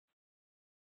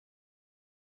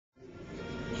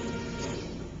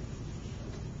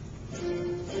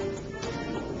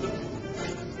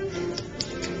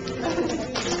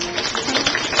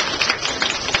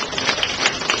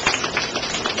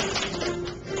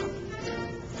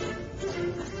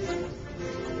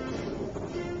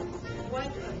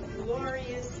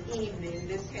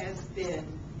as has been.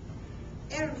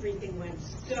 Everything went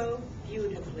so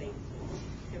beautifully.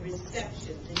 The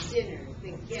reception, the dinner,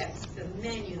 the guests, the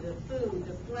menu, the food,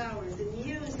 the flowers, the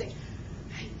music.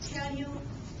 I tell you,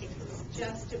 it was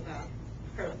just about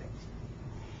perfect.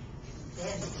 And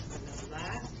then, when the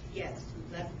last guest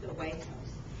left the White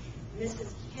House,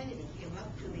 Mrs. Kennedy came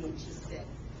up to me and she said,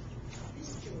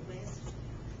 "Mr. West,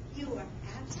 you are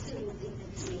absolutely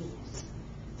a genius.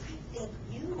 I think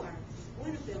you are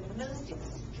one of the most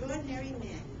extraordinary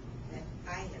men that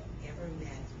I have ever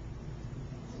met."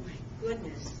 Oh my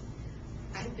goodness,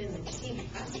 I've been the chief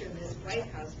usher in this White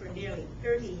House for nearly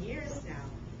 30 years now,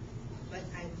 but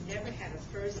I've never had a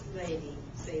first lady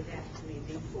say that to me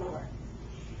before.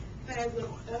 But I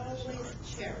will always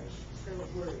cherish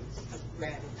her words of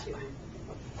gratitude.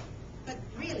 But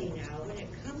really now, when it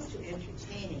comes to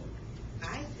entertaining,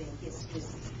 I think it's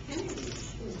Mrs. Kennedy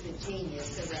who's the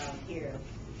genius around here.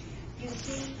 You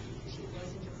see, she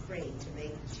wasn't afraid to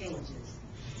make changes.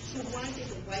 She wanted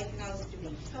the White House to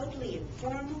be totally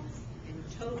informal and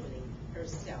totally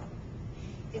herself.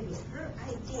 It was her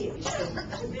idea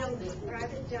to build this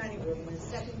private dining room on the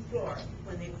second floor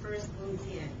when they first moved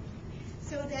in,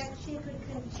 so that she could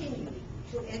continue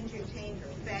to entertain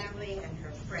her family and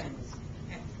her friends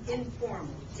at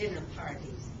informal dinner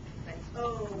parties. But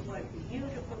oh, what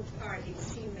beautiful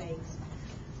parties she makes.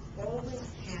 Always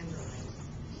candlelight,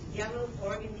 yellow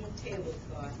organdy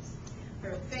tablecloths,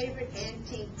 her favorite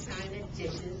antique china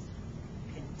dishes,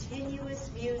 continuous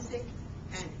music,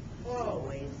 and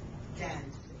always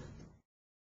dancing.